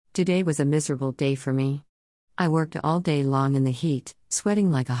Today was a miserable day for me. I worked all day long in the heat, sweating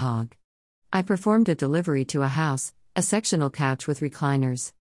like a hog. I performed a delivery to a house, a sectional couch with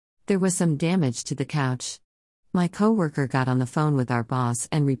recliners. There was some damage to the couch. My coworker got on the phone with our boss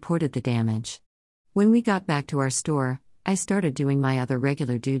and reported the damage. When we got back to our store, I started doing my other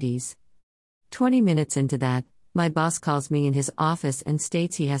regular duties. 20 minutes into that, my boss calls me in his office and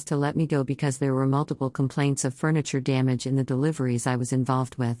states he has to let me go because there were multiple complaints of furniture damage in the deliveries I was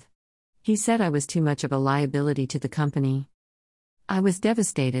involved with. He said I was too much of a liability to the company. I was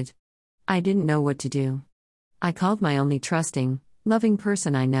devastated. I didn't know what to do. I called my only trusting, loving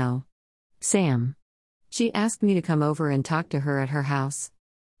person I know, Sam. She asked me to come over and talk to her at her house.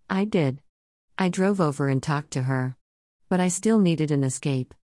 I did. I drove over and talked to her. But I still needed an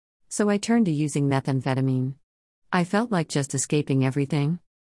escape. So I turned to using methamphetamine. I felt like just escaping everything.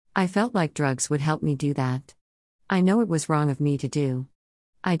 I felt like drugs would help me do that. I know it was wrong of me to do.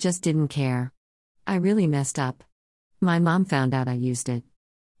 I just didn't care. I really messed up. My mom found out I used it.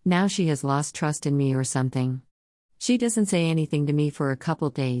 Now she has lost trust in me or something. She doesn't say anything to me for a couple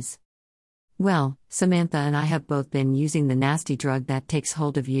days. Well, Samantha and I have both been using the nasty drug that takes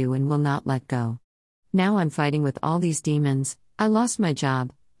hold of you and will not let go. Now I'm fighting with all these demons. I lost my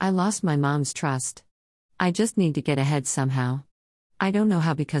job. I lost my mom's trust. I just need to get ahead somehow. I don't know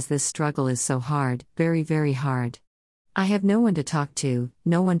how because this struggle is so hard, very, very hard. I have no one to talk to,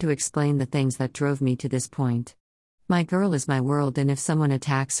 no one to explain the things that drove me to this point. My girl is my world, and if someone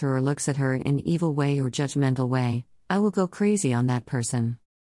attacks her or looks at her in an evil way or judgmental way, I will go crazy on that person.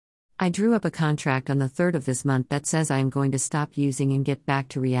 I drew up a contract on the 3rd of this month that says I am going to stop using and get back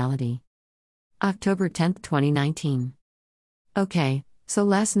to reality. October 10, 2019. Okay. So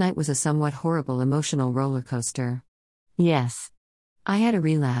last night was a somewhat horrible emotional roller coaster. Yes. I had a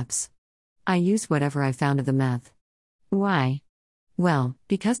relapse. I used whatever I found of the meth. Why? Well,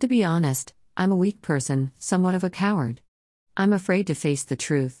 because to be honest, I'm a weak person, somewhat of a coward. I'm afraid to face the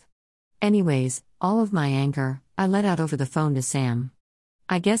truth. Anyways, all of my anger, I let out over the phone to Sam.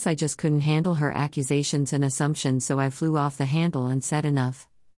 I guess I just couldn't handle her accusations and assumptions, so I flew off the handle and said enough.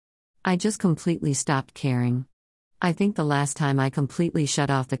 I just completely stopped caring. I think the last time I completely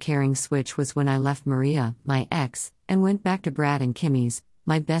shut off the caring switch was when I left Maria, my ex, and went back to Brad and Kimmy's,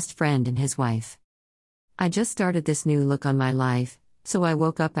 my best friend and his wife. I just started this new look on my life, so I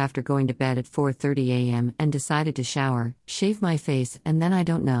woke up after going to bed at 4:30 a.m. and decided to shower, shave my face, and then I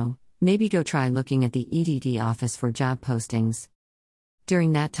don't know, maybe go try looking at the EDD office for job postings.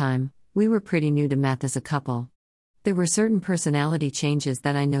 During that time, we were pretty new to meth as a couple. There were certain personality changes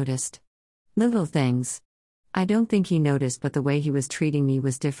that I noticed. Little things. I don't think he noticed, but the way he was treating me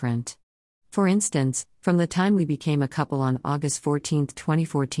was different. For instance, from the time we became a couple on August 14,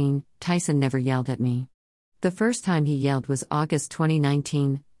 2014, Tyson never yelled at me. The first time he yelled was August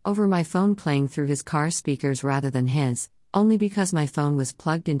 2019, over my phone playing through his car speakers rather than his, only because my phone was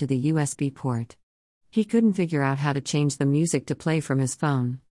plugged into the USB port. He couldn't figure out how to change the music to play from his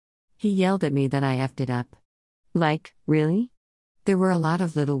phone. He yelled at me that I effed it up. Like, really? There were a lot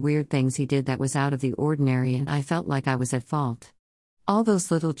of little weird things he did that was out of the ordinary, and I felt like I was at fault. All those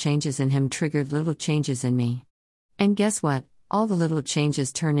little changes in him triggered little changes in me. And guess what? All the little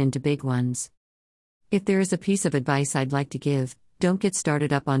changes turn into big ones. If there is a piece of advice I'd like to give, don't get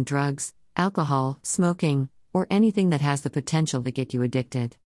started up on drugs, alcohol, smoking, or anything that has the potential to get you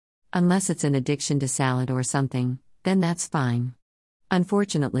addicted. Unless it's an addiction to salad or something, then that's fine.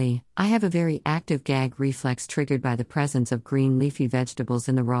 Unfortunately, I have a very active gag reflex triggered by the presence of green leafy vegetables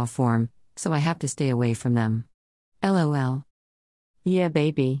in the raw form, so I have to stay away from them. LOL. Yeah,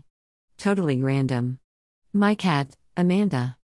 baby. Totally random. My cat, Amanda.